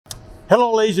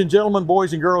Hello, ladies and gentlemen,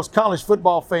 boys and girls, college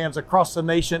football fans across the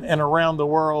nation and around the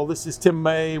world. This is Tim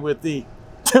May with the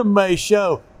Tim May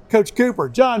Show. Coach Cooper,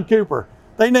 John Cooper,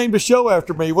 they named a show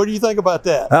after me. What do you think about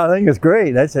that? I think it's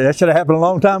great. That should have happened a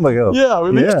long time ago. Yeah,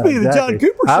 it used to be the John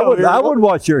Cooper Show. I would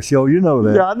watch your show. You know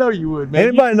that. Yeah, I know you would, man.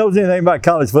 Anybody knows anything about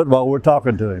college football, we're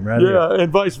talking to him, right? Yeah,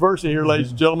 and vice versa here,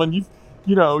 ladies and gentlemen.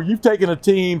 You've taken a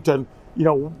team to,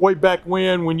 way back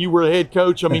when you were a head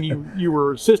coach. I mean, you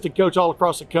were assistant coach all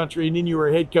across the country, and then you were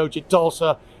a head coach at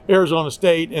Tulsa, Arizona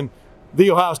State, and The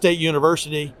Ohio State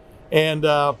University. And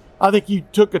I think you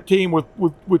took a team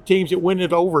with teams that went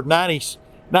into over 90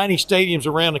 stadiums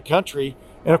around the country.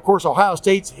 And, of course, Ohio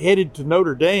State's headed to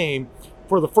Notre Dame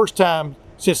for the first time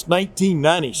since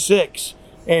 1996.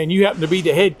 And you happen to be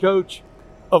the head coach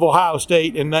of Ohio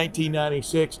State in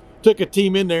 1996. Took a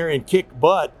team in there and kicked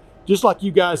butt, just like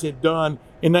you guys had done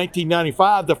in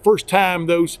 1995, the first time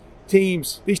these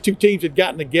two teams had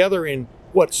gotten together in,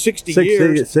 60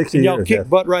 years? 60 and y'all years, kicked yes.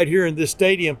 butt right here in this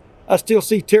stadium. I still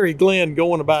see Terry Glenn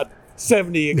going about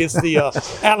 70 against the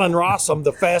Allen Rossum,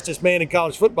 the fastest man in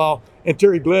college football, and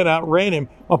Terry Glenn outran him.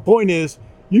 My point is,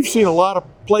 you've seen a lot of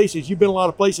places, you've been a lot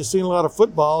of places, seen a lot of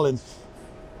football, and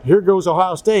here goes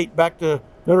Ohio State back to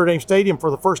Notre Dame Stadium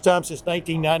for the first time since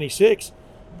 1996.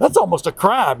 That's almost a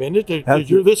crime, isn't it? That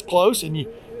you're this close and you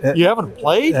haven't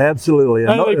played? Absolutely.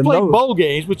 I know they played bowl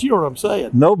games, but you know what I'm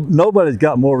saying. Nobody's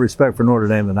got more respect for Notre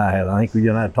Dame than I have. I think you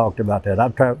and I talked about that.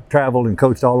 I've traveled and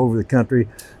coached all over the country.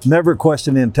 Never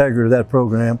questioned the integrity of that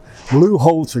program. Lou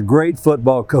Holt's a great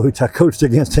football coach. I coached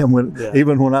against him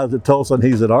even when I was at Tulsa and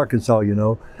he's at Arkansas,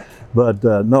 But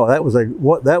no, that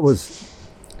was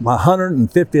my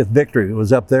 150th victory. It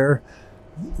was up there.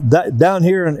 Down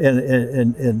here in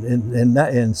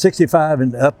 65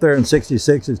 and up there in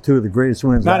 66 is two of the greatest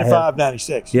wins I had. 95,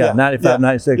 96. Yeah, 95,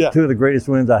 96, yeah. Two of the greatest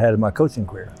wins I had in my coaching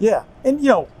career. Yeah, and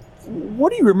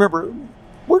what do you remember?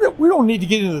 We don't need to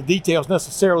get into the details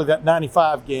necessarily of that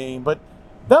 95 game, but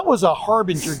that was a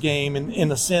harbinger game in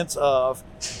the sense of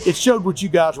it showed what you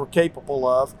guys were capable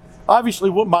of. Obviously,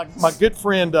 what my good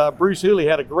friend Bruce Hooley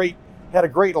had a great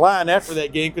line after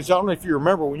that game, because I don't know if you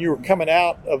remember when you were coming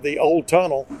out of the old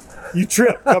tunnel, you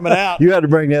tripped coming out. You had to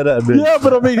bring that up, didn't you? Yeah,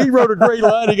 but I mean, he wrote a great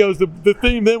line. He goes, the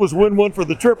theme then was win one for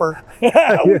the tripper,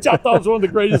 which I thought was one of the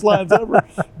greatest lines ever.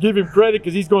 Give him credit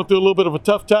because he's going through a little bit of a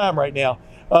tough time right now.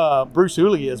 Bruce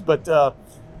Hooley is. But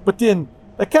then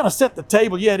that kind of set the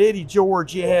table. You had Eddie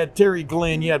George, you had Terry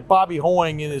Glenn, you had Bobby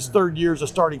Hoying in his third year as a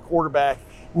starting quarterback.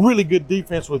 Really good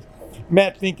defense with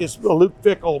Matt Finkus, Luke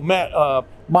Fickell,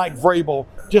 Mike Vrabel,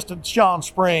 just Sean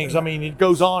Springs. I mean, it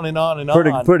goes on and on and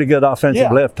on. Pretty good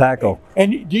offensive left tackle.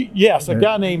 And yes, a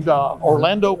guy named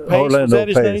Orlando Pace. Was that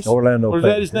his name? Was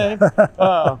that his name?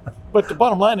 But the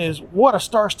bottom line is, what a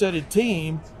star-studded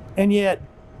team, and yet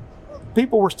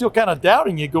people were still kind of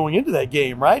doubting you going into that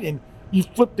game, right? And you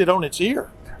flipped it on its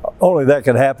ear. Only that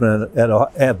could happen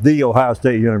at the Ohio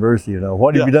State University.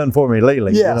 What have you done for me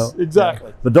lately? Yes, exactly.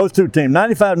 Yeah. But those two teams,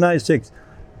 95, 96,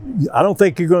 I don't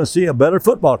think you're going to see a better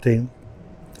football team.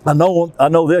 I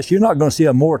know this. You're not going to see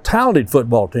a more talented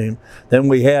football team than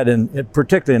we had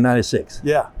particularly in 96.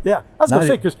 Yeah. I was going to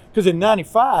say, because in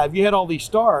 95, you had all these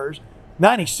stars.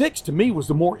 96, to me, was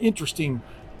the more interesting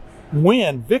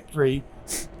victory,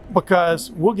 because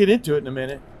we'll get into it in a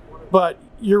minute. But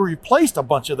you replaced a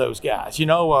bunch of those guys.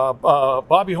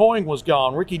 Bobby Hoying was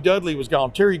gone. Ricky Dudley was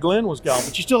gone. Terry Glenn was gone.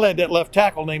 But you still had that left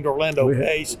tackle named Orlando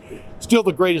Pace. Still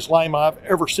the greatest lineman I've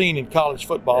ever seen in college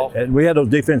football. And we had those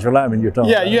defensive linemen you're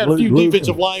talking about. Yeah, you had a few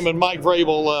defensive linemen, Mike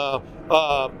Vrabel,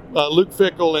 Luke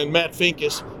Fickell, and Matt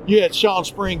Finkus. You had Sean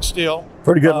Springs still.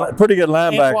 Pretty good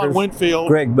linebackers. Antoine Winfield.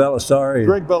 Greg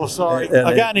Belisari. And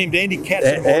a guy named Andy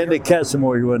Katzenmoyer. Andy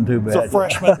Katzenmoyer wasn't too bad. It's a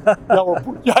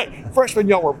freshman.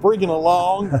 Y'all were bringing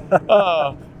along.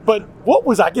 But what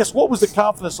was the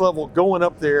confidence level going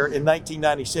up there in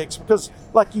 1996? Because,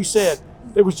 like you said,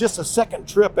 it was just a second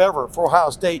trip ever for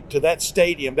Ohio State to that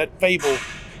stadium, that fabled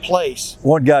place.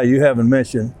 One guy you haven't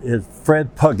mentioned is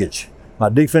Fred Puggich, my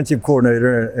defensive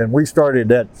coordinator, and we started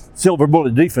that silver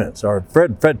bullet defense, or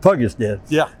Fred Puggich did.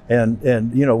 Yeah. And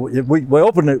we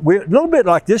opened it, a little bit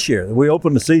like this year. We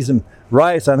opened the season,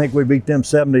 Rice, I think we beat them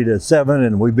 70-7,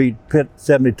 and we beat Pitt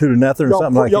 72-0 or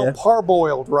something like that. Y'all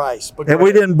parboiled Rice. And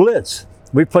we didn't blitz.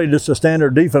 We played just a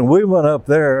standard defense. We went up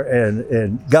there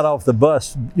and got off the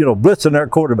bus, blitzing their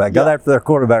quarterback, got after their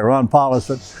quarterback, Ron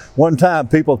Paulus. One time,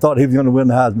 people thought he was going to win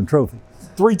the Heisman Trophy.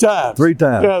 Three times.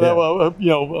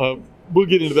 Yeah. We'll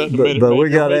get into that in a minute. But we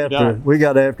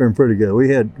got after him pretty good. We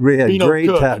had great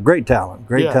talent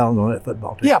on that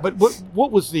football team. Yeah, but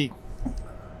what was the?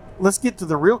 Let's get to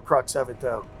the real crux of it,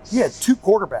 though. You had two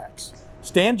quarterbacks,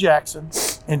 Stan Jackson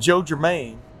and Joe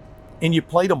Germain, and you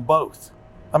played them both.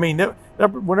 I mean,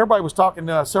 when everybody was talking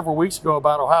several weeks ago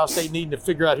about Ohio State needing to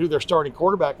figure out who their starting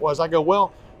quarterback was, I go,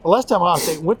 well, the last time Ohio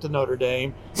State went to Notre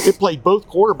Dame, it played both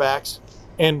quarterbacks,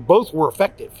 and both were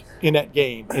effective in that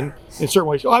game in certain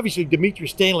ways. Obviously,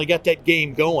 Demetrius Stanley got that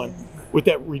game going with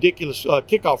that ridiculous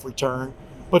kickoff return.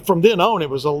 But from then on, it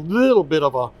was a little bit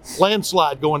of a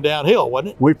landslide going downhill,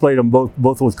 wasn't it? We played them both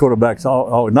those quarterbacks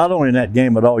all not only in that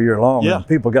game but all year long. Yeah. And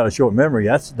people got a short memory.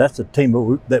 That's the team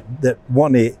that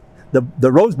won the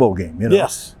Rose Bowl game. You know?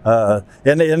 Yes.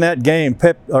 And in that game,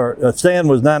 Stan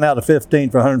was 9 out of 15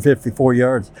 for 154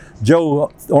 yards.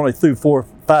 Joe only threw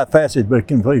 5 passes, but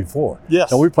completed 4. Yes.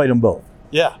 So we played them both.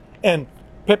 Yeah. And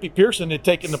Pepe Pearson had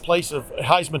taken the place of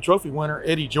Heisman Trophy winner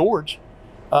Eddie George.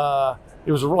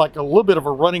 It was like a little bit of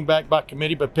a running back by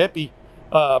committee, but Pepe,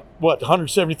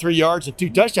 173 yards and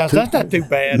 2 touchdowns. That's not too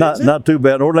bad. Not too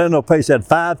bad. Orlando Pace had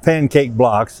 5 pancake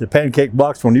blocks. The pancake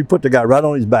blocks when you put the guy right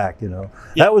on his back. You know,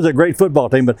 That was a great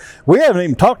football team. But we haven't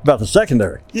even talked about the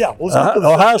secondary. Yeah,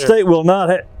 Ohio State will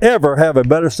not ever have a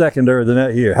better secondary than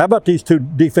that year. How about these 2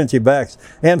 defensive backs,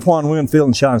 Antoine Winfield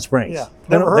and Sean Springs? Yeah,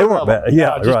 they weren't bad.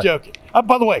 Yeah, no, just joking.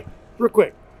 By the way, real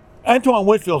quick, Antoine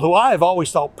Winfield, who I have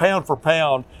always thought pound for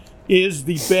pound is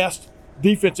the best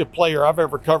defensive player I've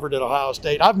ever covered at Ohio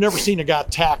State. I've never seen a guy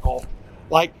tackle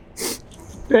like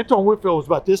Antoine Winfield was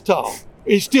about this tall.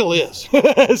 He still is.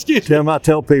 Tim, I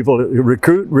tell people,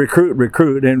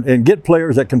 recruit, and get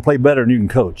players that can play better than you can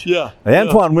coach. Yeah.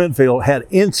 Antoine Winfield had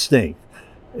instinct.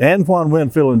 Antoine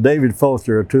Winfield and David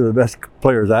Foster are 2 of the best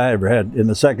players I ever had in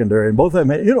the secondary, and both of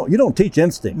them. You don't teach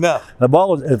instinct. No. The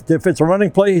ball, if it's a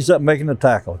running play, he's up making a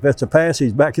tackle. If it's a pass,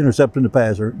 he's back intercepting the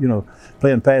pass, or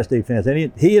playing pass defense.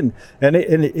 And he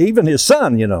even his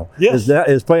son,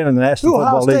 is playing in the National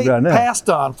Football League right now. Passed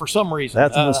on for some reason.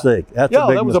 That's a mistake. That's a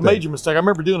big that was mistake. a major mistake. I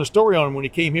remember doing a story on him when he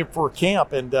came here for a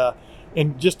camp, and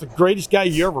just the greatest guy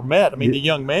you ever met. I mean, the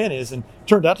young man is, and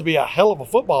turned out to be a hell of a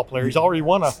football player. He's already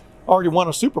won a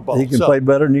Super Bowl. He can play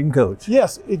better than you can coach.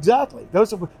 Yes, exactly.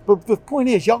 But the point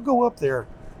is, y'all go up there,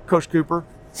 Coach Cooper.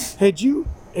 Had you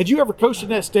ever coached in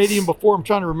that stadium before? I'm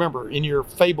trying to remember in your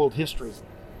fabled history.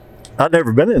 I've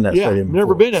never been in that stadium before.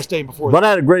 Never been in that stadium before. But I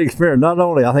had a great experience. Not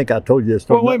only, I think I told you this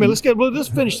story. Well, wait a minute. Let's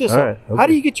finish this. All right, okay. How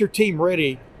do you get your team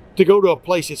ready to go to a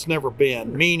place it's never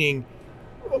been? Meaning,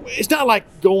 it's not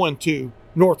like going to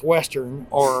Northwestern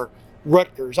or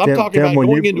Rutgers. I'm talking about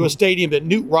going into a stadium that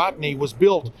Newt Rockne was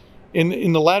built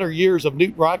in the latter years of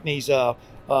Newt Rockne's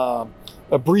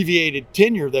abbreviated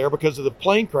tenure there because of the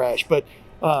plane crash. But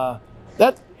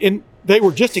they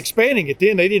were just expanding it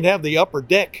then. They didn't have the upper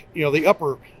deck, the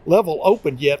upper level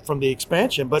opened yet from the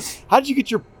expansion. But how did you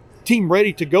get your team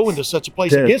ready to go into such a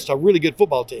place against a really good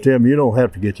football team? Tim, you don't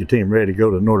have to get your team ready to go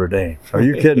to Notre Dame. Are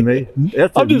you kidding me?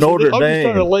 That's Notre Dame. I'm just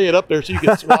trying to lay it up there so you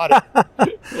can swat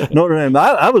it. Notre Dame.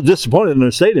 I was disappointed in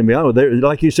their stadium.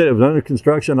 Like you said, it was under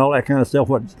construction, all that kind of stuff.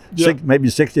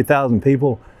 Maybe 60,000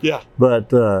 people. Yeah.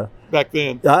 But back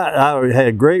then, I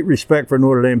had great respect for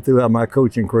Notre Dame throughout my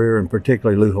coaching career, and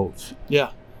particularly Lou Holtz.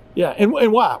 Yeah. And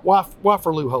why? Why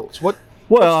for Lou Holtz? What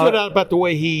stood out about the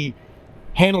way he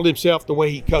handled himself, the way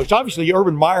he coached? Obviously,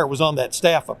 Urban Meyer was on that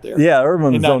staff up there. Yeah,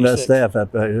 Urban was on that staff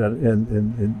up there.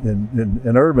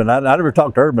 And Urban, I never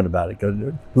talked to Urban about it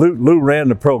because Lou ran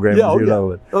the program, as you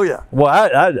know. Oh, yeah. Well,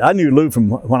 I knew Lou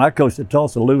from when I coached at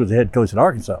Tulsa. Lou was the head coach at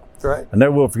Arkansas. Right. I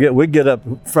never will forget, we'd get up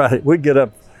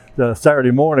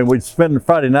Saturday morning, we'd spend the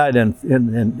Friday night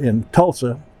in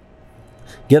Tulsa,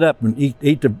 get up and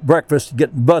eat the breakfast,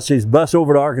 bus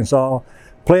over to Arkansas,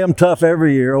 play them tough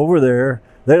every year over there.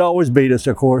 They'd always beat us,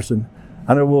 of course, and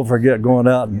I never will forget going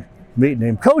out and meeting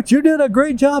him. Coach, you did a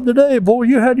great job today, boy.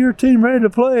 You had your team ready to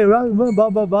play. Blah,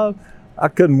 blah, blah. I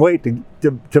couldn't wait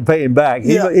to pay him back,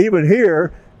 even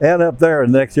here and up there.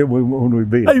 And next year when we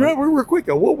beat him. Hey, real quick,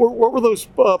 what were those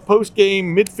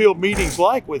post-game midfield meetings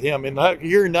like with him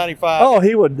here in '95? Oh,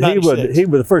 he would.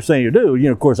 The first thing you do.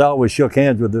 Of course, I always shook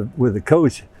hands with the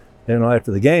coach,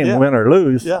 after the game, win or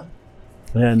lose. Yeah.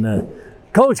 And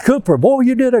Coach Cooper, boy,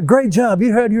 you did a great job.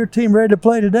 You had your team ready to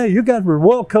play today. You guys were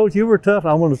well coached. You were tough.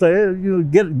 I want to say,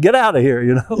 hey, get out of here,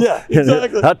 Yeah,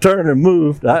 exactly. I turned and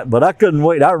moved, but I couldn't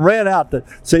wait. I ran out to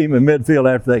see him in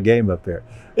midfield after that game up there.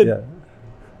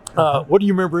 What do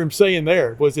you remember him saying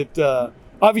there? Was it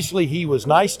obviously he was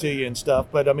nice to you and stuff,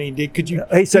 but I mean, could you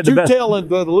tell in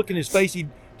the look in his face he'd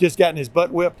just gotten his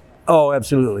butt whipped? Oh,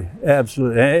 absolutely,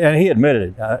 and he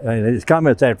admitted it. His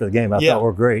comments after the game I thought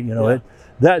were great.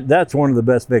 That's one of the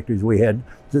best victories we had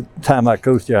the time I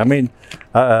coached there. I mean,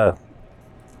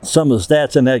 some of the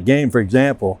stats in that game, for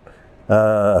example,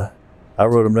 I I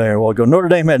wrote them there a while ago. Notre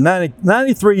Dame had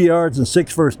 93 yards and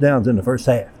 6 first downs in the first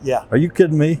half. Yeah. Are you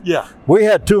kidding me? Yeah. We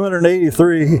had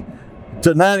 283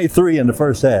 to 93 in the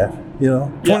first half.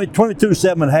 22-7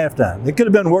 at halftime. It could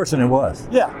have been worse than it was.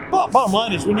 Yeah. Bottom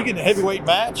line is when you get in a heavyweight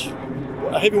match,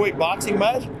 a heavyweight boxing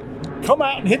match, come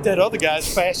out and hit that other guy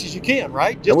as fast as you can,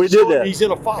 right? Just we to show did that. He's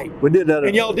in a fight. We did that.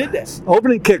 And y'all did that.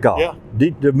 Opening kickoff. Yeah.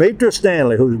 Demetrius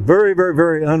Stanley, who's very, very,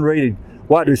 very unrated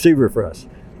wide receiver for us.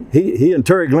 He and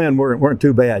Terry Glenn weren't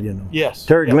too bad, Yes.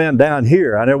 Terry Glenn down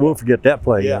here, I never will forget that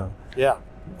play. Yeah. Yeah.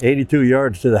 82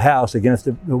 yards to the house against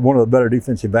one of the better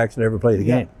defensive backs that ever played the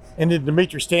game. And then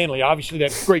Demetrius Stanley, obviously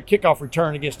that great kickoff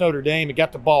return against Notre Dame, it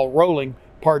got the ball rolling,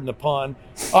 pardon the pun.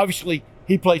 Obviously,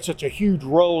 he played such a huge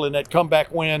role in that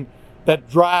comeback win, that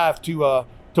drive to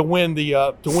win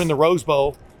the Rose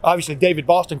Bowl. Obviously, David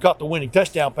Boston caught the winning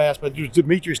touchdown pass, but it was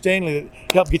Demetrius Stanley that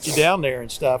helped get you down there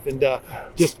and stuff. And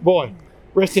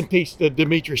rest in peace to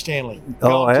Demetrius Stanley.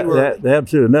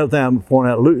 Absolutely. Another thing I'm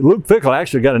pointing out, Luke Fickle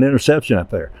actually got an interception up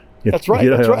there. That's right. We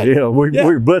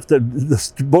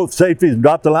blitzed both safeties and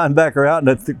dropped the linebacker out,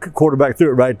 and the quarterback threw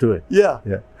it right to it. Yeah.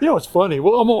 It's funny.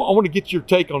 Well, I want to get your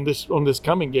take on this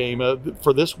coming game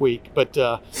for this week, but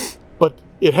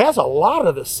it has a lot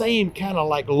of the same kind of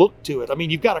like look to it. I mean,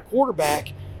 you've got a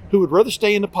quarterback who would rather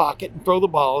stay in the pocket and throw the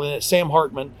ball, and it's Sam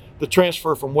Hartman, the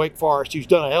transfer from Wake Forest, who's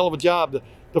done a hell of a job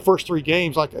the first 3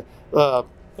 games.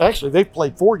 Actually, they've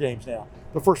played 4 games now.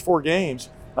 The first 4 games,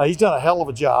 he's done a hell of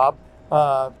a job.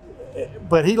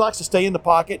 But he likes to stay in the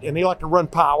pocket, and they like to run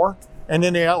power, and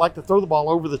then they like to throw the ball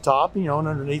over the top, and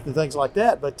underneath and things like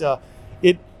that. But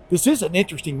this is an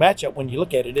interesting matchup when you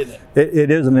look at it, isn't it?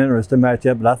 It is an interesting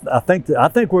matchup, but I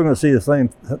think we're going to see the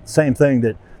same thing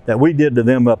that we did to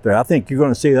them up there. I think you're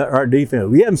going to see our defense.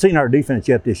 We haven't seen our defense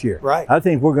yet this year. Right. I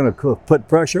think we're going to put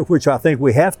pressure, which I think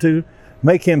we have to,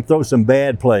 make him throw some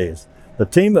bad plays. The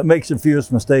team that makes the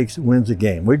fewest mistakes wins the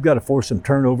game. We've got to force some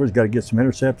turnovers, got to get some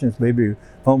interceptions, maybe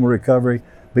home recovery,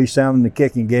 be sound in the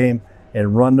kicking game,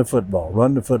 and run the football,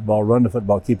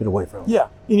 keep it away from him. Yeah.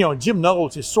 And Jim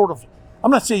Knowles is sort of,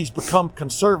 I'm not saying he's become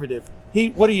conservative.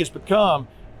 What he has become,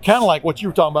 kind of like what you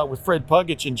were talking about with Fred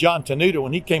Puggich and John Tenuta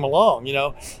when he came along. You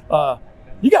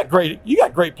got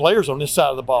great players on this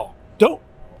side of the ball.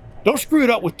 Don't screw it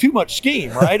up with too much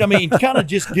scheme, right? I mean, kind of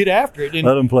just get after it. And,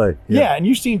 let them play. Yeah, and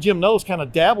you've seen Jim Knowles kind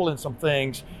of dabble in some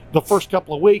things the first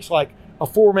couple of weeks, like a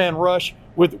 4-man rush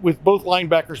with both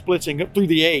linebackers blitzing through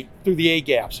the A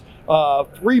gaps.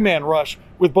 3-man rush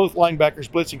with both linebackers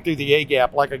blitzing through the A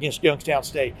gap, like against Youngstown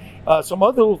State. Some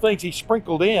other little things he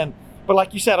sprinkled in, but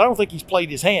like you said, I don't think he's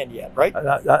played his hand yet, right?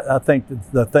 I think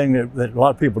the thing that a lot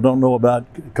of people don't know about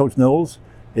Coach Knowles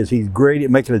is he's great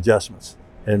at making adjustments.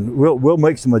 And we'll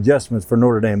make some adjustments for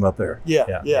Notre Dame up there.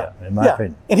 Yeah. In my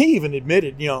opinion. And he even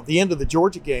admitted, at the end of the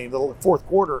Georgia game, the fourth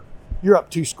quarter, you're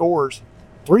up 3 scores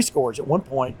at one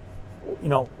point.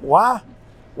 Why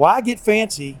get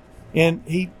fancy? And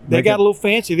they got a little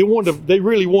fancy. They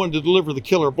really wanted to deliver the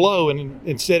killer blow, and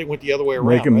instead it went the other way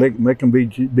around. Make them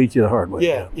beat you the hard way.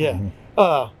 Yeah.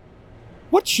 Mm-hmm.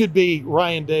 What should be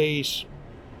Ryan Day's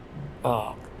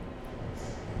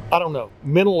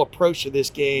mental approach to this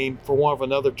game, for want of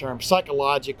another term,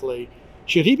 psychologically?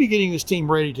 Should he be getting this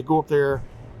team ready to go up there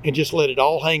and just let it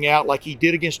all hang out like he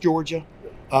did against Georgia,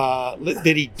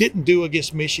 that he didn't do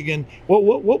against Michigan?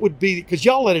 What would be, because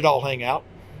y'all let it all hang out,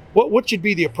 what should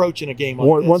be the approach in a game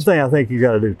like this? One thing I think you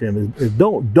got to do, Tim, is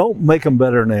don't make them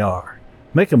better than they are.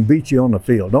 Make them beat you on the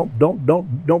field. Don't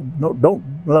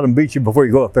let them beat you before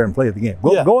you go up there and play the game.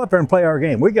 Go up there and play our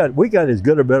game. We got as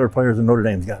good or better players than Notre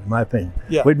Dame's got, in my opinion.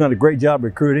 Yeah. We've done a great job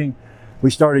recruiting.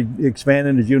 We started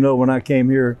expanding, as you know, when I came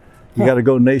here. You got to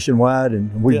go nationwide,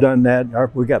 and we've done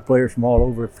that. We got players from all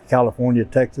over, California,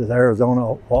 Texas,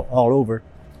 Arizona, all over.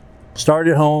 Start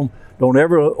at home. Don't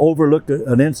ever overlook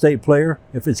an in-state player.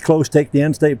 If it's close, take the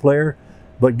in-state player.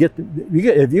 But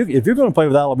if you're going to play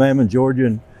with Alabama and Georgia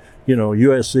and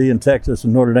USC and Texas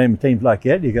and Notre Dame and teams like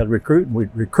that, you got to recruit. And we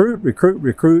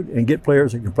recruit, and get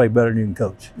players that can play better than you can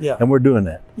coach. Yeah. And we're doing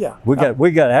that. Yeah.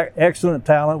 We got excellent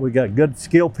talent. We got good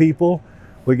skilled people.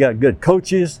 We got good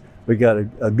coaches. We got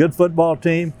a good football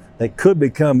team that could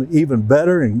become even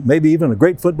better and maybe even a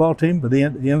great football team by the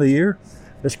end of the year.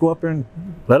 Let's go up there and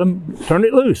let them turn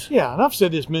it loose. Yeah, and I've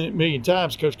said this million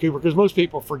times, Coach Cooper, because most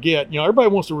people forget. Everybody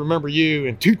wants to remember you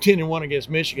in 2-10-1 against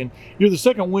Michigan. You're the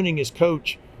second winningest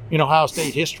coach in Ohio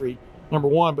State history, number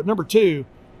one. But number two,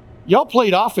 y'all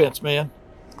played offense, man.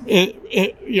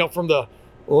 From the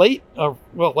late,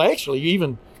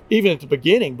 even at the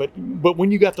beginning. But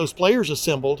when you got those players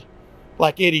assembled,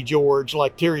 like Eddie George,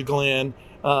 like Terry Glenn,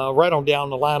 right on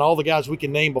down the line, all the guys we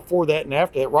can name before that and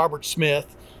after that, Robert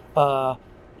Smith,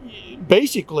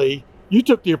 basically you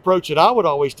took the approach that I would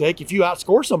always take. If you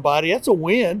outscore somebody, that's a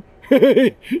win.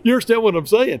 You understand what I'm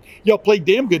saying? Y'all played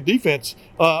damn good defense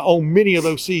on many of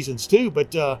those seasons too.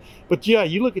 But yeah,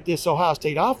 you look at this Ohio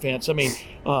State offense. I mean,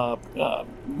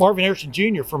 Marvin Harrison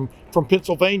Jr. from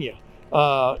Pennsylvania,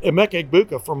 Emeka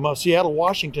Egbuka from Seattle,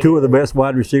 Washington. Two of the best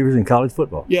wide receivers in college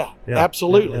football. Yeah,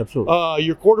 absolutely. Yeah, absolutely.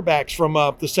 Your quarterbacks from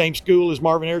the same school as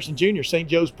Marvin Harrison Jr., St.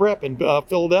 Joe's Prep in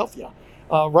Philadelphia.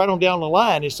 Right on down the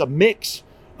line, it's a mix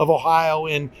of Ohio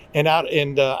and out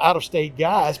of state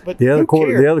guys. But the other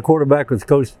quarterback was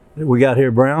coached. We got here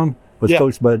Brown was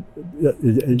coached by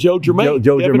Joe Germain.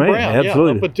 Joe Devin Germain, Brown,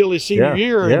 absolutely. Up until his senior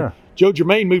year. Yeah. And Joe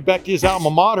Germain moved back to his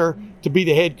alma mater to be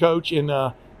the head coach in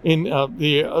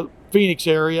the Phoenix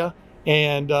area.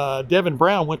 And Devin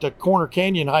Brown went to Corner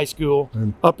Canyon High School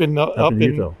up in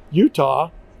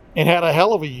Utah and had a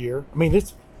hell of a year. I mean,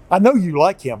 I know you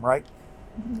like him, right?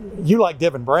 You like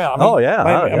Devin Brown.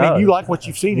 I mean, you like what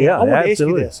you've seen. Yeah, I want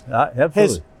absolutely. to ask you this.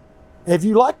 Absolutely. Have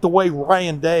you liked the way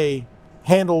Ryan Day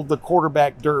handled the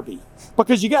quarterback derby?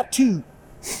 Because you got two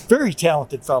very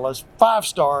talented fellas, 5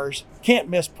 stars, can't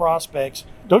miss prospects.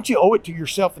 Don't you owe it to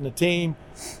yourself and the team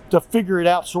to figure it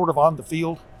out sort of on the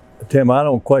field? Tim, I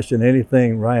don't question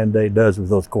anything Ryan Day does with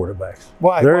those quarterbacks.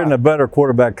 Why? There isn't a better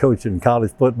quarterback coach in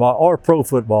college football or pro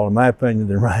football, in my opinion,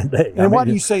 than Ryan Day. And why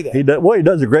do you say that? He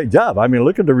does a great job. I mean,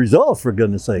 look at the results, for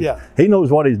goodness sake. Yeah. He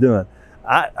knows what he's doing.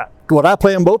 Would I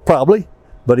play them both? Probably,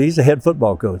 but he's a head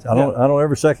football coach. I don't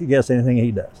ever second guess anything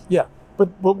he does. Yeah. But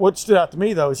what stood out to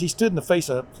me, though, is he stood in the face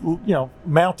of,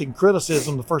 mounting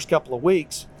criticism the first couple of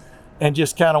weeks and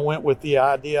just kind of went with the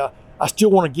idea, I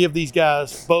still want to give these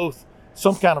guys both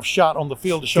some kind of shot on the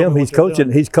field to show them he's coaching.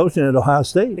 He's coaching at Ohio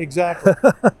State. Exactly,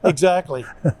 exactly.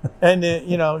 And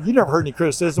you never heard any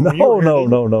criticism. No.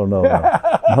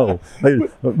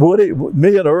 Woody,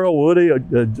 me and Earl, Woody,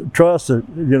 Truss,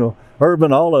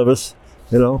 Urban, all of us.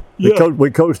 We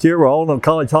coached here. We're all in the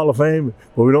College Hall of Fame,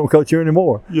 but we don't coach here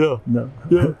anymore. Yeah. No.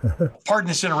 Yeah. Pardon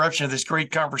this interruption of this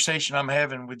great conversation I'm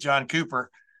having with John Cooper,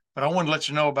 but I wanted to let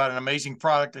you know about an amazing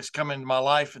product that's come into my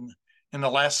life in the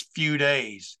last few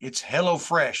days. It's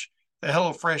HelloFresh, the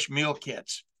HelloFresh meal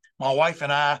kits. My wife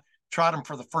and I tried them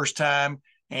for the first time,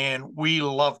 and we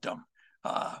loved them.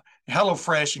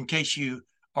 HelloFresh, in case you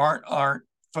aren't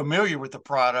familiar with the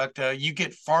product, you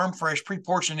get farm fresh,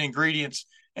 pre-portioned ingredients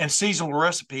and seasonal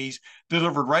recipes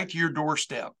delivered right to your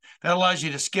doorstep. That allows you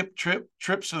to skip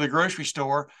trips to the grocery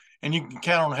store, and you can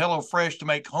count on HelloFresh to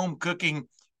make home cooking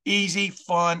easy,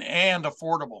 fun, and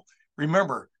affordable.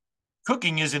 Remember,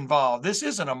 cooking is involved. This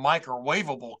isn't a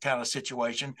microwavable kind of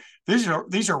situation. These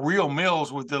are real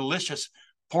meals with delicious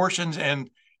portions and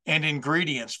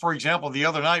ingredients. For example, the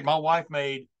other night, my wife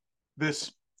made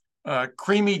this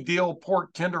creamy dill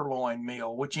pork tenderloin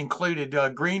meal, which included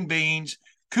green beans,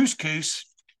 couscous,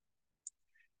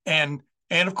 and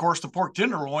of course the pork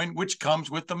tenderloin, which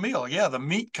comes with the meal. Yeah, the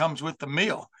meat comes with the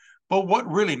meal. But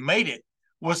what really made it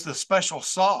was the special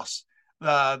sauce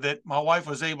that my wife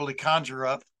was able to conjure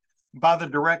up by the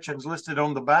directions listed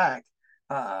on the back.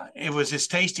 It was as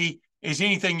tasty as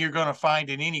anything you're going to find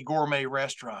in any gourmet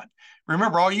restaurant.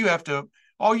 Remember, all you have to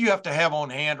have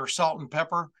on hand are salt and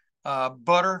pepper,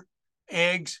 butter,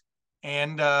 eggs,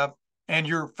 and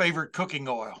your favorite cooking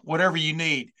oil, whatever you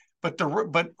need. But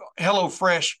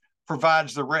HelloFresh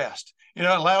provides the rest. It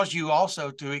allows you also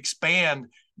to expand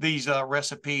these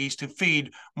recipes to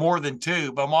feed more than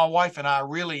 2. But my wife and I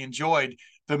really enjoyed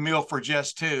the meal for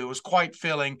just 2. It was quite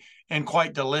filling and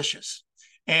quite delicious.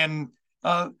 And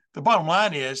the bottom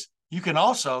line is, you can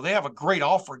also, they have a great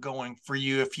offer going for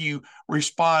you if you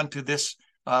respond to this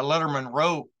Letterman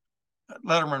Row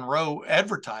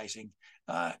advertising.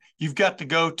 You've got to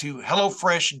go to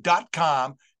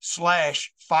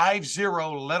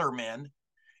HelloFresh.com/50Letterman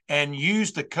and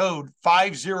use the code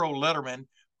 50Letterman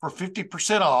for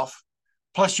 50% off.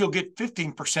 Plus, you'll get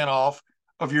 15% off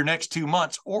of your next 2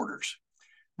 months' orders.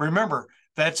 Remember,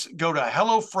 go to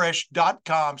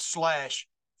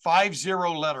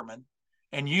HelloFresh.com/50Letterman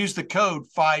and use the code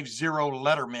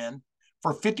 50Letterman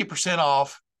for 50%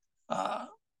 off,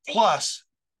 plus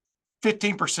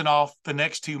 15% off the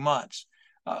next 2 months.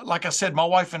 Like I said, my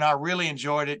wife and I really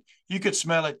enjoyed it. You could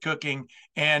smell it cooking,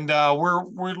 and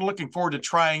we're looking forward to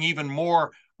trying even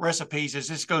more recipes as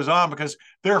this goes on, because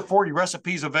there are 40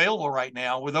 recipes available right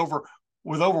now with over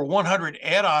 100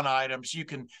 add-on items. You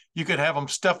could have them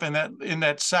stuffed in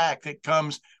that sack that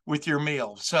comes with your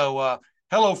meal. So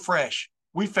HelloFresh,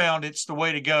 we found it's the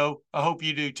way to go. I hope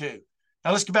you do too.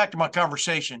 Now let's get back to my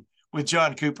conversation with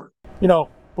John Cooper.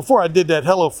 Before I did that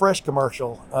HelloFresh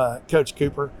commercial, Coach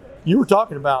Cooper, you were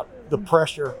talking about the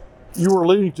pressure. You were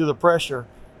alluding to the pressure.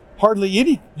 hardly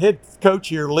any head coach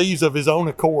here leaves of his own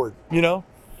accord, you know?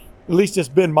 At least it's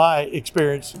been my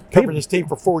experience covering this team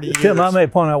for 40 years. Tim, I may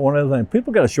point out one other thing.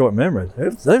 People got a short memory.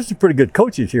 There's some pretty good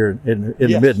coaches here in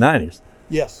the mid-'90s.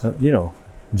 Yes. You know,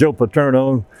 Joe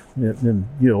Paterno and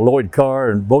you know, Lloyd Carr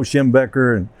and Bo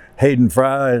Schembecker and Hayden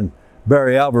Fry and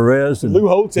Barry Alvarez and Lou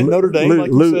Holtz in Notre Dame,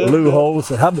 like you said. Lou Holtz.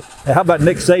 How about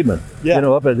Nick Saban? Yeah. You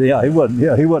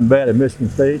know, he wasn't bad at Michigan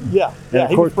State. Yeah, and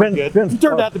he was pretty good. He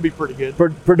turned out to be pretty good.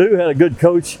 Purdue had a good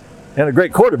coach and a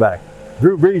great quarterback.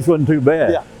 Drew Brees wasn't too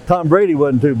bad. Yeah. Tom Brady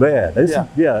wasn't too bad.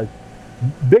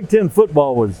 Big Ten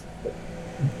football was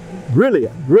really,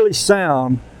 really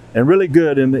sound and really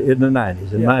good in the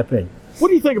 90s, in my opinion. What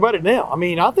do you think about it now? I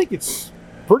mean, I think it's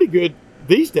pretty good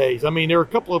these days. I mean, there are a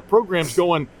couple of programs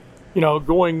going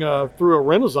through a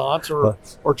renaissance or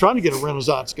trying to get a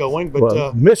renaissance going.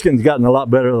 But Michigan's gotten a lot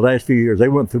better the last few years. They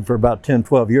went through for about 10,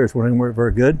 12 years when they weren't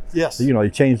very good. Yes. You know, they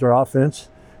changed their offense.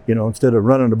 You know, instead of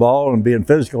running the ball and being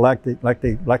physical like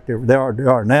they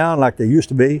are now, and like they used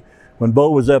to be. When Bo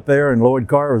was up there and Lloyd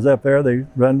Carr was up there, they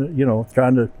run, you know,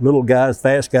 trying to little guys,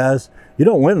 fast guys. You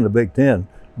don't win in the Big Ten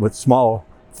with small,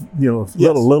 you know,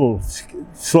 little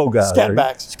slow guys.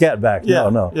 Scat backs. Yeah.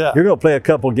 No. Yeah. You're going to play a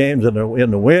couple games in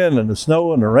the wind and the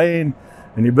snow and the rain,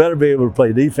 and you better be able to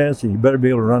play defense and you better be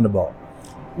able to run the ball.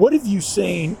 What have you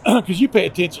seen? Because you pay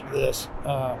attention to this.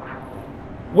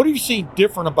 What have you seen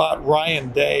different about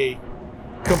Ryan Day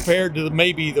compared to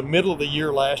maybe the middle of the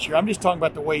year last year? I'm just talking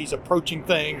about the way he's approaching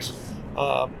things.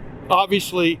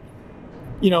 Obviously,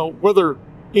 you know, whether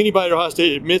anybody at Ohio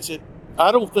State admits it,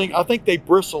 I think they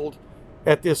bristled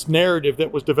at this narrative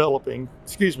that was developing,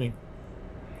 that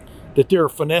they're a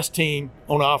finesse team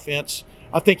on offense.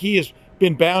 I think he has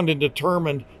been bound and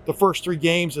determined the first 3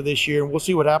 games of this year, and we'll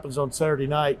see what happens on Saturday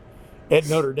night at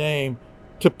Notre Dame,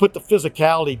 to put the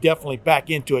physicality definitely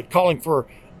back into it, calling for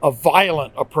a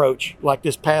violent approach like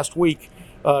this past week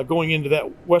going into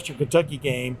that Western Kentucky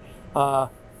game.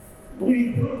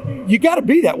 You got to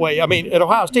be that way. I mean, at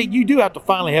Ohio State, you do have to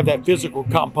finally have that physical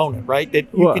component, right, that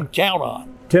you can count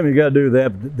on. Tim, you got to do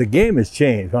that. The game has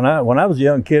changed. When I was a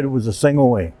young kid, it was a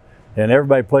single wing, and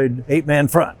everybody played 8-man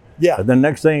front. Yeah. And then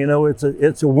next thing you know,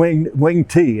 it's a wing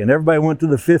T, and everybody went to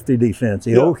the 50 defense,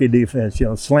 the Okie defense, you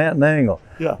know, slant and angle.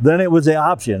 Yeah. Then it was the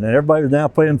option, and everybody was now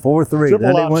playing 4-3.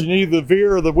 Triple option, either the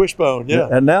veer or the wishbone. Yeah.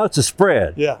 And now it's a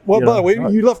spread. Yeah. Well, by the way,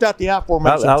 you left out the I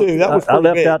formation too. That was I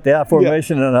left big. out the I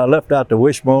formation, and I left out the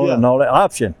wishbone and all that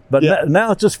option. But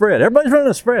now it's a spread. Everybody's running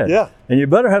a spread. Yeah. And you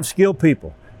better have skilled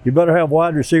people. You better have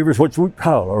wide receivers, which we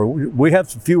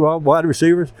have a few wide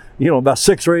receivers. You know, about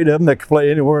 6 or 8 of them that can play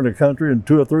anywhere in the country, and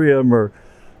 2 or 3 of them are.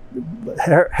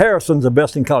 Harrison's the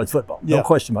best in college football, no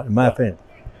question about it, in my opinion.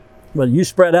 But you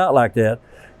spread out like that,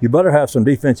 you better have some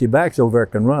defensive backs over there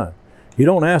that can run. You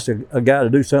don't ask a guy to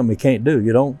do something he can't do.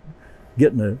 You don't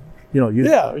get in the, you know.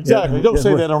 Exactly. Don't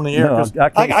say that on the air. No,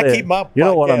 I keep my you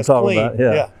know what I'm talking clean. about.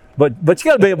 Yeah. But you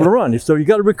got to be able to run. So you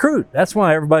got to recruit. That's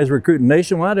why everybody's recruiting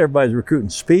nationwide. Everybody's recruiting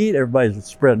speed.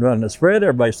 Everybody's running the spread.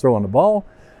 Everybody's throwing the ball.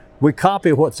 We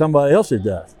copy what somebody else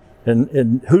does.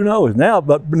 And who knows now?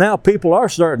 But now people are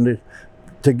starting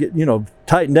to get, you know,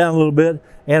 tighten down a little bit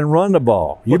and run the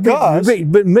ball. You beat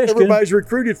Michigan. Everybody's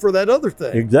recruited for that other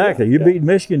thing. Exactly. You beat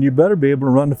Michigan, you better be able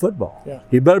to run the football. Yeah.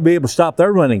 You better be able to stop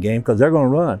their running game because they're going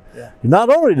to run. Yeah.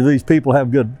 Not only do these people have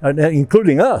good,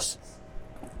 including us,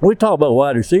 we talk about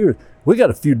wide receivers. We got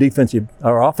a few defensive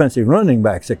or offensive running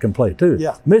backs that can play too.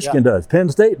 Yeah. Michigan does. Penn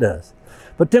State does.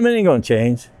 But Tim, it ain't going to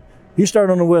change. You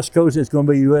start on the West Coast, it's going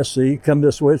to be USC. Come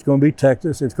this way, it's going to be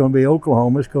Texas. It's going to be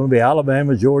Oklahoma. It's going to be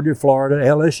Alabama, Georgia, Florida,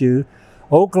 LSU.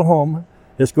 Oklahoma,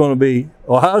 it's going to be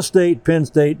Ohio State, Penn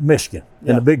State, Michigan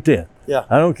in the Big Ten. Yeah.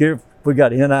 I don't care if we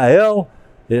got NIL,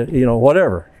 you know,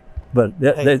 whatever. But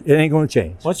it ain't going to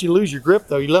change. Once you lose your grip,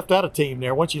 though, you left out a team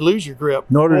there. Once you lose your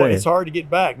grip, Notre Dame. It's hard to get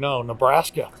back. No,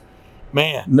 Nebraska.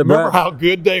 Man, remember how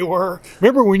good they were?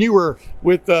 Remember when you were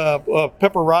with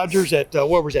Pepper Rogers at,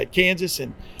 Kansas?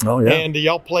 And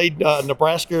y'all played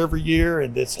Nebraska every year,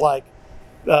 and it's like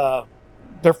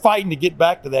they're fighting to get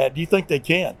back to that. Do you think they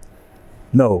can?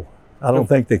 No, I don't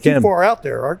think they can. Too far out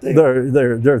there, aren't they?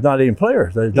 There's not any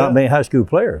players. There's not many high school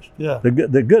players. Yeah.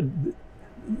 The good.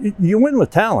 You win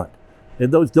with talent.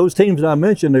 And those teams that I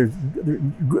mentioned, the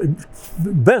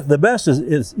best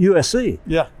is USC.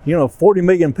 Yeah. You know, 40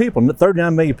 million people,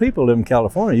 39 million people live in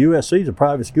California. USC is a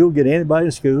private school, get anybody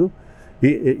to school.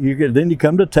 Then you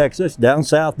come to Texas, down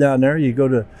south down there. You go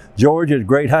to Georgia,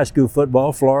 great high school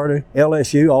football, Florida,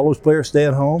 LSU, all those players stay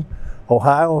at home.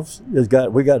 Ohio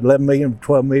we got 11 million,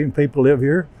 12 million people live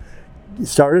here.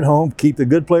 Start at home, keep the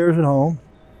good players at home.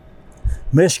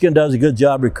 Michigan does a good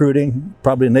job recruiting,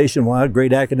 probably nationwide,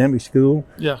 great academic school,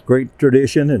 great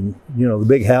tradition, and the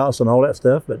big house and all that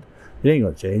stuff. But it ain't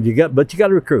gonna change. But you got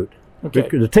to recruit. Okay.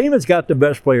 The team that's got the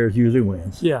best players usually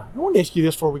wins. Yeah, I want to ask you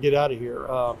this before we get out of here.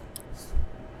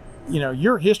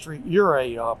 Your history. You're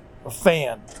a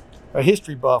fan, a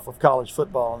history buff of college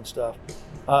football and stuff.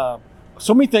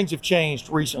 So many things have changed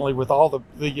recently with all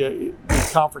the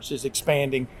conferences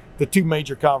expanding, the two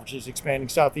major conferences expanding,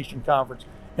 Southeastern Conference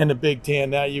and the Big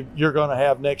Ten. Now you're going to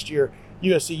have next year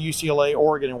USC, UCLA,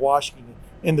 Oregon, and Washington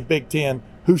in the Big Ten.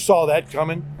 Who saw that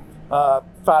coming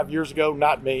 5 years ago?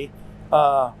 Not me.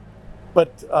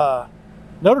 But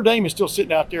Notre Dame is still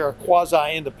sitting out there, a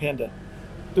quasi-independent.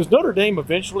 Does Notre Dame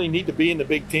eventually need to be in the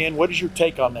Big Ten? What is your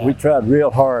take on that? We tried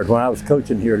real hard when I was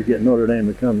coaching here to get Notre Dame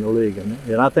to come to the league, and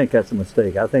I think that's a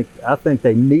mistake. I think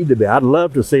they need to be. I'd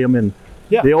love to see them in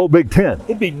the old Big Ten.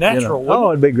 It'd be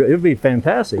natural. It'd be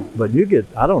fantastic. But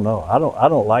I don't know. I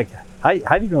don't like it.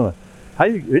 How you gonna?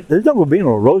 There's not going to be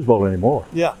no Rose Bowl anymore.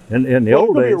 Yeah. In the old days, it's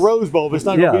going to be a Rose Bowl, but it's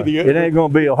not going to be the. It ain't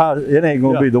going to be Ohio. It ain't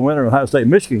going to be the winner of Ohio State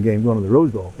Michigan game going to the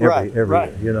Rose Bowl every year.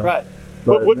 Right.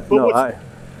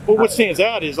 But what stands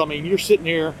out is, you're sitting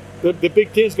here. The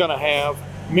Big Ten's going to have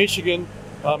Michigan,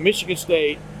 Michigan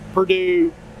State,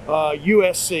 Purdue,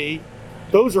 USC.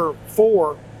 Those are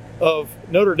four of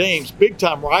Notre Dame's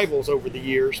big-time rivals over the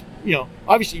years.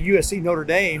 Obviously USC Notre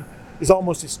Dame is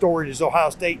almost as storied as Ohio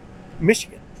State,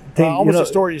 Michigan. Almost as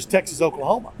storied as Texas,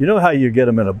 Oklahoma. You know how you get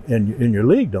them in your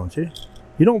league, don't you?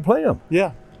 You don't play them.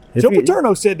 Yeah. Joe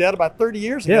Paterno said that about 30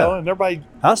 years ago, and everybody.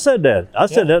 I said that. I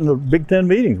said that in the Big Ten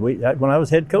meetings. When I was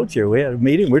head coach here, we had a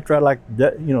meeting. We tried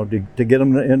to get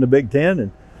them in the Big Ten,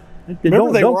 and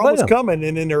remember they were almost coming,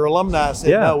 and then their alumni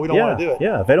said, "No, we don't want to do it."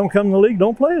 Yeah, if they don't come in the league,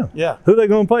 don't play them. Yeah. Who are they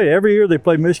going to play? Every year they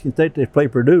play Michigan State. They play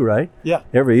Purdue, right? Yeah.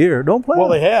 Every year, don't play them. Well,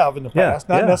 they have in the past,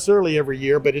 not necessarily every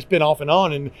year, but it's been off and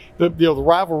on. And the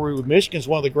rivalry with Michigan is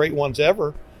one of the great ones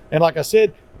ever. And like I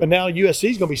said, but now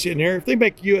USC is going to be sitting here. If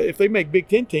they make Big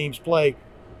Ten teams play,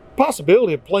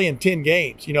 possibility of playing 10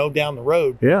 games, down the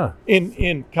road. Yeah.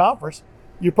 In conference,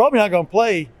 you're probably not going to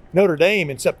play Notre Dame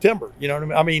in September. You know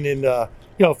what I mean? In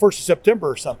 1st of September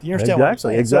or something. You understand what I'm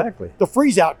saying? Exactly. So the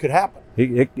freeze out could happen.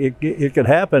 It could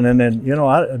happen, and then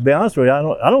to be honest with you,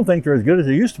 I don't think they're as good as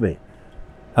they used to be.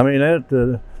 I mean,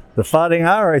 the Fighting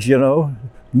Irish, Nude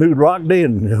Rockney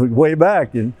and way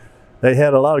back, and they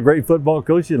had a lot of great football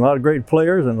coaches and a lot of great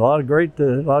players and a lot of great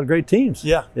teams.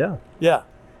 Yeah. Well,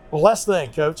 last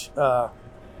thing, Coach,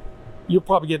 you'll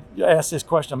probably get asked this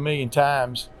question a million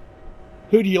times.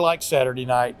 Who do you like Saturday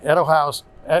night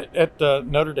at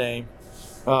Notre Dame?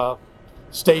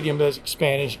 Stadium that's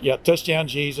expanded. You got Touchdown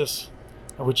Jesus,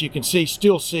 which you can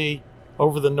still see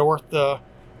over the north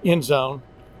end zone.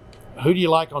 Who do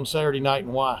you like on Saturday night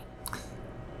and why?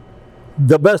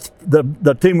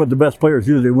 The team with the best players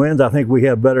usually wins. I think we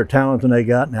have better talent than they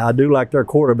got. Now I do like their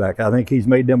quarterback. I think he's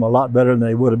made them a lot better than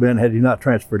they would have been had he not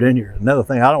transferred in here. Another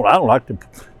thing, I don't like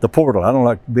the portal. I don't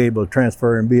like to be able to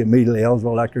transfer and be immediately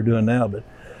eligible like they're doing now.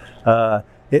 But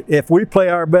if we play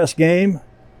our best game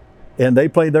and they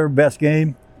play their best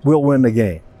game, we'll win the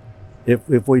game.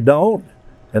 If we don't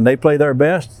and they play their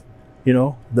best,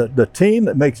 the team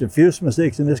that makes the fewest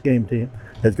mistakes in this game team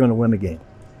is going to win the game.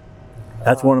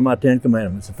 That's one of my 10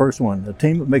 commandments. The first one: the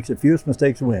team that makes the fewest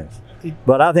mistakes wins.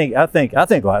 But I think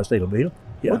Ohio State will beat them.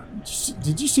 Yeah.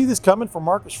 Did you see this coming from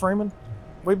Marcus Freeman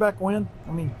way back when?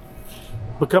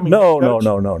 Becoming no. head coach?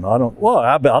 I don't. Well,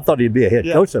 I thought he'd be a head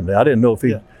coach someday. I didn't know if he.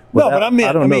 Yeah. What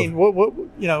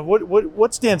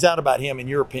stands out about him in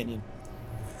your opinion?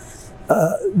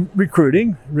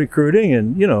 Recruiting,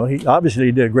 and he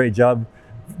obviously did a great job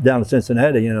down in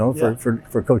Cincinnati.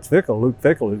 For Coach Fickle, Luke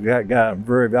Fickle, that guy.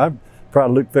 I'm proud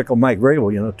of Luke Fickle, Mike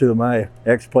Grable. Two of my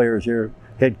ex-players here,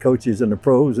 head coaches in the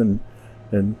pros, and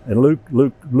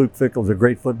Luke Fickle's a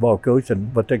great football coach,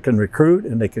 but they can recruit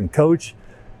and they can coach.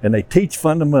 And they teach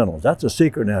fundamentals. That's a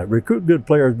secret now. Recruit good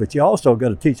players, but you also got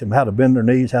to teach them how to bend their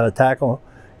knees, how to tackle.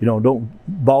 Don't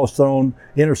balls thrown,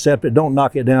 intercept it, don't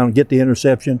knock it down, get the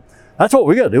interception. That's what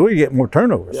we got to do. We get more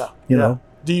turnovers. Yeah.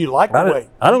 Do you like the way?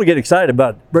 I don't get excited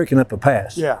about breaking up a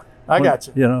pass. Yeah, I got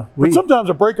you. But sometimes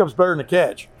a breakup's better than a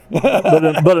catch.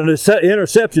 but an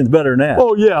interception's better than that.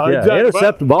 Oh yeah, exactly.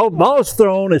 Intercept ball's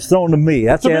thrown, it's thrown to me.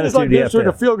 That's the attitude you have to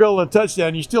have. A field goal and a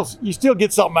touchdown, you still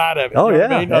get something out of it. Oh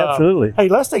yeah, absolutely. Hey,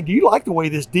 let's say, do you like the way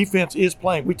this defense is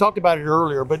playing? We talked about it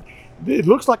earlier, but it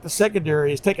looks like the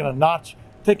secondary is taking a notch,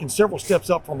 taking several steps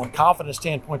up from a confidence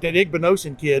standpoint. That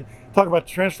Igbinosin kid, talk about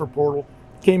the transfer portal,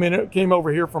 came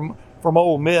over here from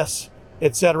Ole Miss,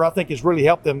 et cetera. I think has really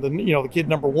helped them. The kid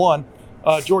number 1,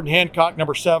 Jordan Hancock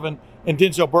number 7. And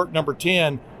Denzel Burke, number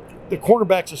 10, the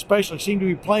cornerbacks especially seem to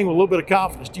be playing with a little bit of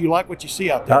confidence. Do you like what you see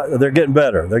out there? They're getting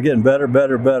better. They're getting better.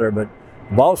 But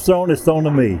ball's thrown, it's thrown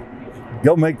to me.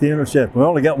 Go make the interception. We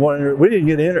only got one. We didn't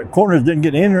get corners didn't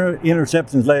get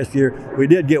interceptions last year. We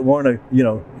did get one,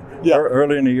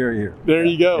 early in the year. There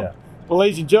you go. Yeah. Well,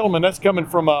 ladies and gentlemen, that's coming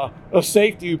from a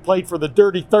safety who played for the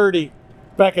Dirty 30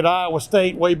 back at Iowa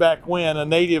State way back when, a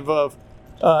native of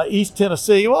East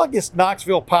Tennessee. Well, I guess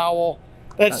Knoxville, Powell.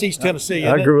 That's East Tennessee.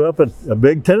 I grew up a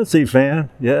big Tennessee fan.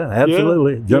 Yeah,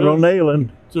 absolutely. Yeah, General Neyland.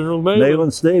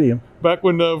 Neyland Stadium. Back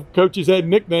when coaches had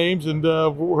nicknames, and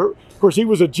of course he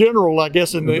was a general, I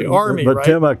guess, in the Army, but right?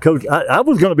 Tim, I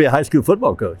was going to be a high school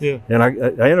football coach. Yeah. And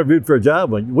I interviewed for a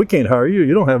job. But we can't hire you.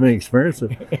 You don't have any experience.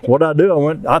 What I do,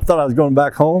 I thought I was going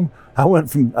back home. I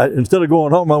went instead of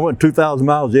going home, I went 2,000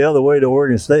 miles the other way to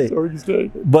Oregon State.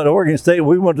 But Oregon State,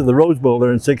 we went to the Rose Bowl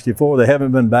there in '64. They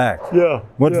haven't been back. Yeah.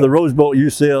 Went to the Rose Bowl at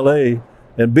UCLA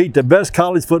and beat the best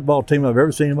college football team I've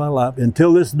ever seen in my life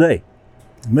until this day,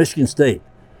 Michigan State.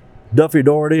 Duffy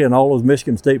Doherty and all those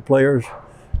Michigan State players.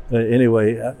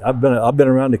 Anyway, I've been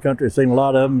around the country, seen a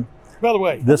lot of them. By the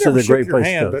way, this is a great place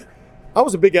to coach. But I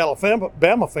was a big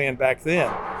Alabama fan back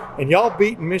then, and y'all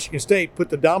beating Michigan State put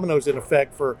the dominoes in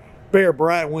effect for Bear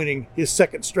Bryant winning his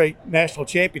second straight national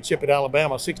championship at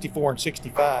Alabama, 64 and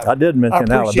 65. I did mention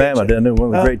Alabama, didn't it?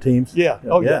 One of the great teams. Yeah.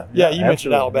 Oh, yeah. You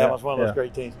mentioned Alabama as one of those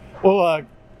great teams. Well,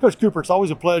 Coach Cooper, it's always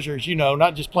a pleasure, as you know,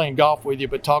 not just playing golf with you,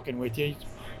 but talking with you.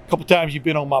 A couple times you've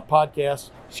been on my podcast,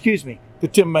 the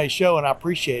Tim May Show, and I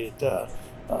appreciate it.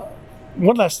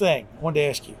 One last thing I wanted to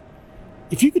ask you.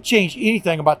 If you could change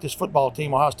anything about this football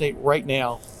team, Ohio State, right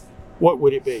now, what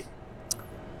would it be?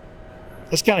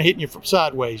 That's kind of hitting you from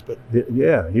sideways, but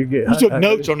yeah, you took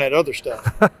notes on that other stuff.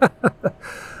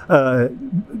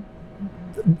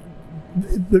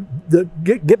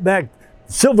 Get back,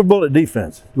 silver bullet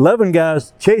defense. 11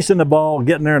 guys chasing the ball,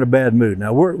 getting there in a bad mood.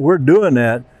 Now we're doing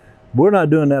that. We're not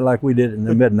doing that like we did in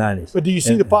the mid '90s. But do you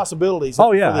see the possibilities?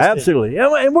 Oh yeah, absolutely.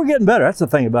 Yeah, and we're getting better. That's the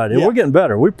thing about it. Yeah. We're getting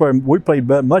better. We played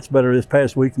much better this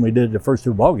past week than we did the first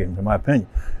two ball games, in my opinion.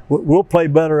 We'll play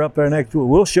better up there next week.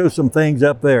 We'll show some things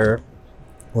up there,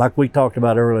 like we talked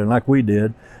about earlier, and like we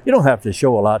did. You don't have to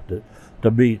show a lot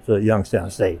to beat Youngstown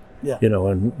State. Yeah.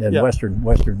 And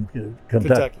Western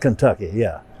Kentucky.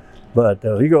 Yeah. But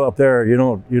you go up there, you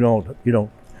don't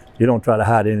try to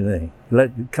hide anything.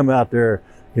 You come out there,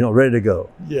 ready to go.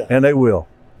 Yeah. And they will.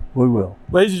 We will.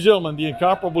 Ladies and gentlemen, the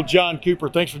incomparable John Cooper.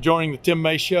 Thanks for joining the Tim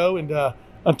May Show. And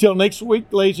until next week,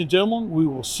 ladies and gentlemen, we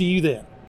will see you then.